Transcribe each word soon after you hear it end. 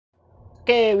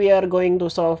Okay, we are going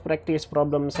to solve practice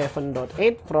problem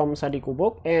 7.8 from Sadiku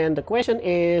book, and the question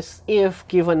is, if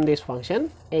given this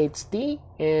function ht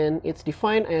and it's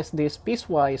defined as this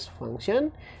piecewise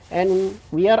function, and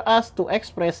we are asked to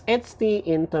express ht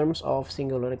in terms of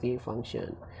singularity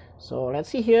function. So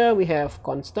let's see here, we have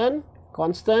constant,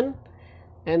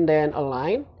 and then a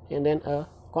line, and then a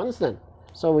constant.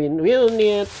 So we will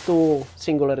need two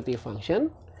singularity function.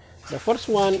 The first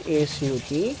one is ut,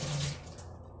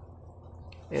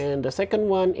 and the second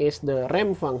one is the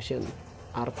ramp function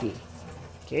rt.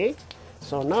 Okay,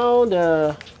 so now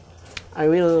I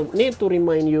will need to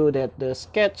remind you that the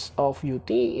sketch of ut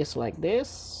is like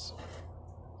this.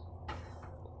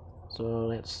 So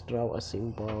let's draw a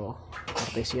simple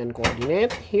Cartesian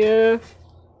coordinate here.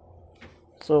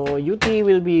 So ut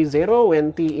will be 0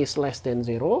 when t is less than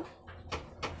 0,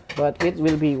 but it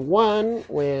will be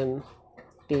 1 when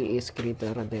t is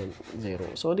greater than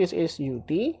 0. So this is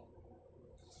ut.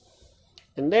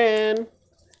 And then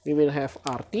we will have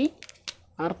RT.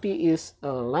 RT is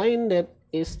a line that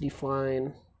is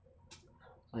defined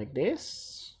like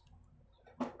this.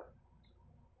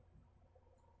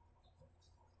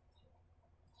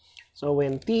 So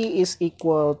when t is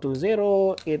equal to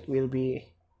 0, it will be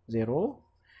 0.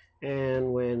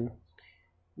 And when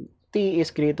t is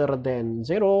greater than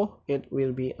 0, it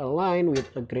will be a line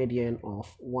with a gradient of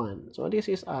 1. So this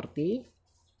is RT.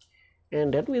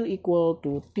 And that will equal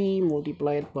to t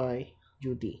multiplied by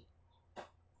ut.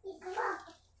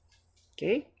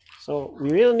 Okay, so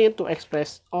we will need to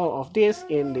express all of this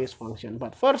in this function.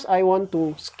 But first, I want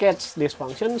to sketch this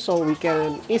function so we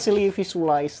can easily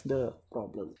visualize the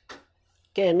problem.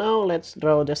 Okay, now let's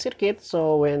draw the circuit.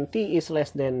 So when t is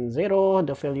less than 0,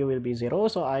 the value will be 0.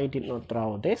 So I did not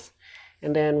draw this.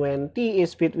 And then when t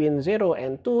is between 0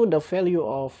 and 2, the value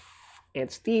of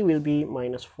ht will be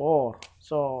 -4.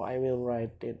 So I will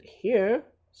write it here.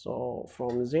 So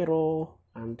from 0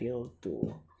 until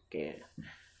 2. Okay,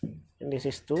 and this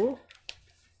is 2.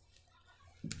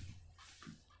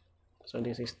 So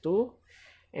this is 2.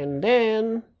 And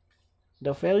then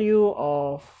the value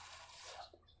of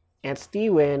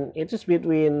ht when it is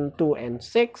between 2 and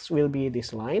 6 will be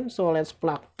this line. So let's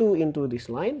plug 2 into this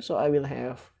line. So I will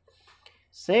have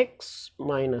 6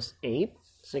 minus 8.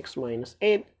 6 minus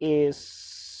 8 is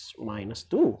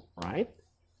 -2, right?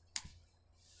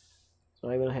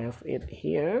 So I will have it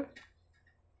here,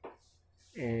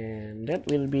 and that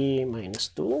will be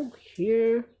 -2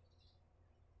 here.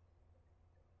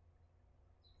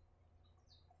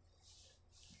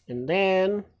 And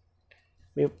then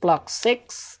we plug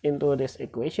 6 into these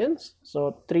equations.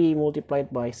 So 3 multiplied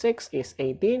by 6 is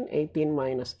 18. 18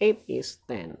 minus 8 is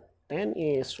 10. 10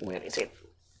 is, where is it?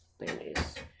 10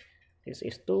 is, this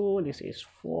is 2, this is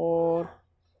 4,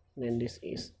 then this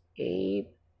is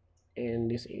 8, and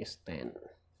this is 10.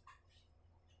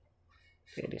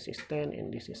 Okay, this is 10 and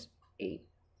this is 8.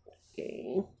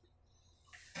 Okay,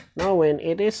 now when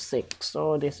it is 6,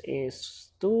 so this is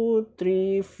 2,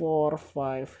 3, 4,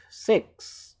 5,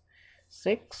 6.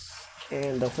 6,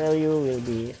 and the value will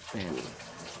be 10.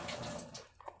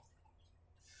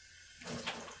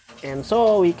 And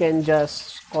so we can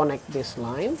just connect this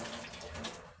line.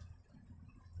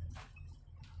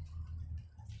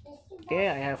 Okay,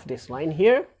 I have this line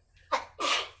here,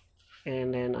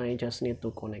 and then I just need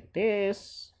to connect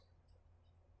this.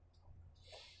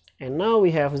 And now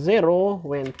we have 0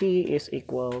 when t is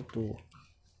equal to,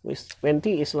 when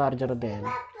t is larger than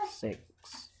 6.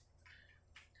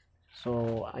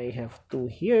 So I have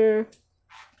 2 here.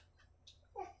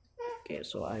 Okay,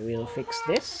 so I will fix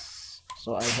this.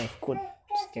 So I have good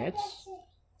sketch,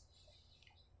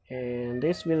 and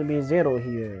this will be 0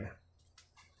 here.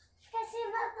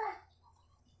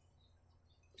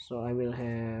 So I will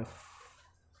have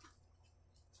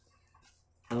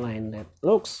a line that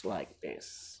looks like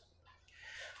this.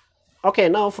 Okay,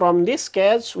 now from this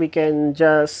sketch we can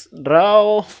just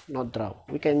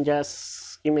we can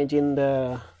just imagine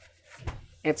the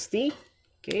ht.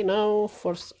 Okay, now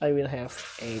first I will have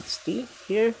ht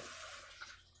here,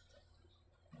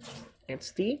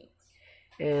 ht,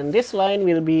 and this line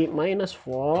will be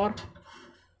 -4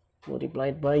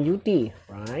 multiplied by ut,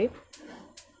 right?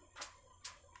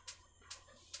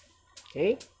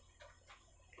 Okay,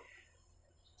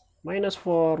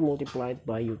 -4 multiplied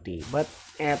by ut. But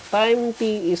at time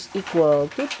t is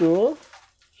equal to 2,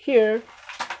 here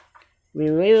we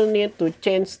will need to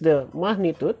change the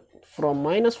magnitude from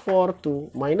 -4 to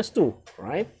 -2,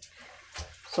 right?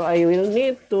 So I will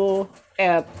need to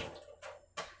add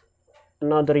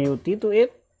another ut to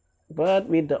it, but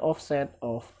with the offset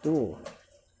of 2.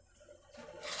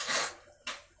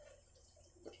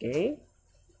 Okay,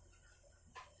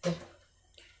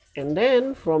 And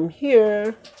then from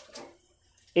here,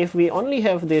 if we only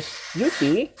have this ut,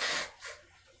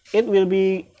 it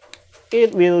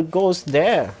will goes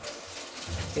there.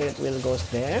 It will goes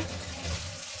there.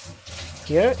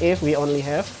 Here, if we only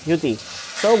have ut.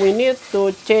 So we need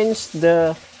to change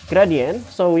the gradient.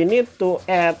 So we need to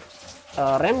add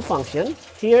a ramp function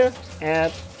here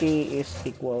at t is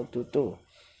equal to 2.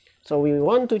 So we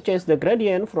want to change the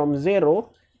gradient from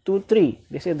 0 to 3.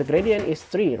 This is the gradient is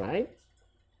 3, right?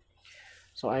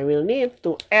 So I will need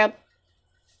to add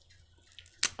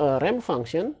a ramp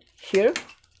function here,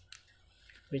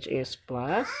 which is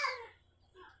plus,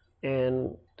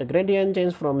 and the gradient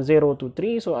change from 0 to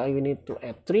 3, so I will need to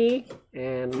add 3,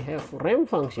 and we have ramp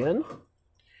function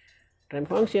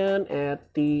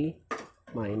at t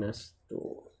minus 2.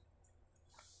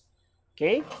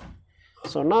 Okay,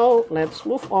 so now let's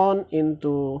move on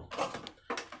into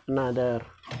another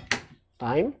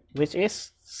time, which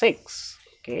is 6.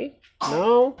 Okay,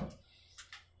 now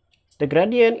the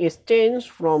gradient is changed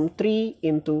from 3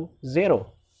 into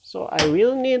 0. So I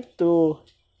will need to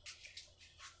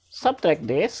subtract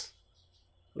this,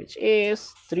 which is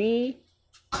 3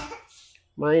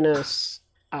 minus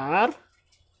r,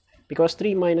 because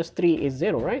 3 minus 3 is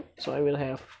 0, right? So I will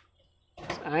have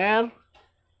r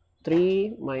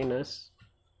 3 minus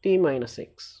t minus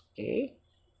 6. Okay,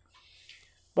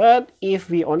 but if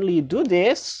we only do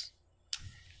this,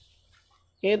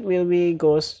 it will be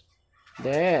goes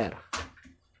there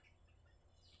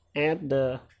at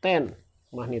the 10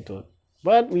 magnitude,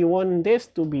 but we want this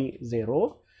to be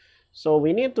 0, so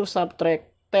we need to subtract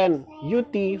 10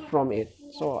 ut from it.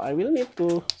 So I will need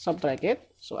to subtract it,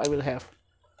 so I will have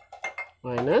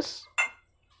minus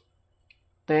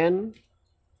 10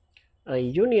 a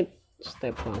unit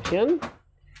step function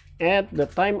at the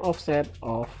time offset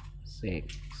of 6.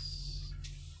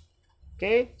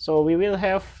 Okay, so we will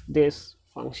have this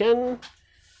function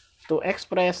to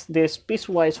express this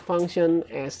piecewise function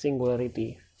as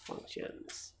singularity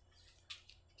functions.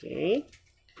 Okay,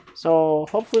 so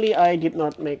hopefully I did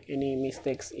not make any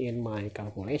mistakes in my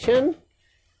calculation.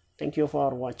 Thank you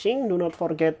for watching. Do not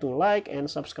forget to like and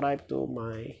subscribe to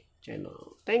my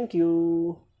channel. Thank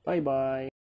you. Bye bye.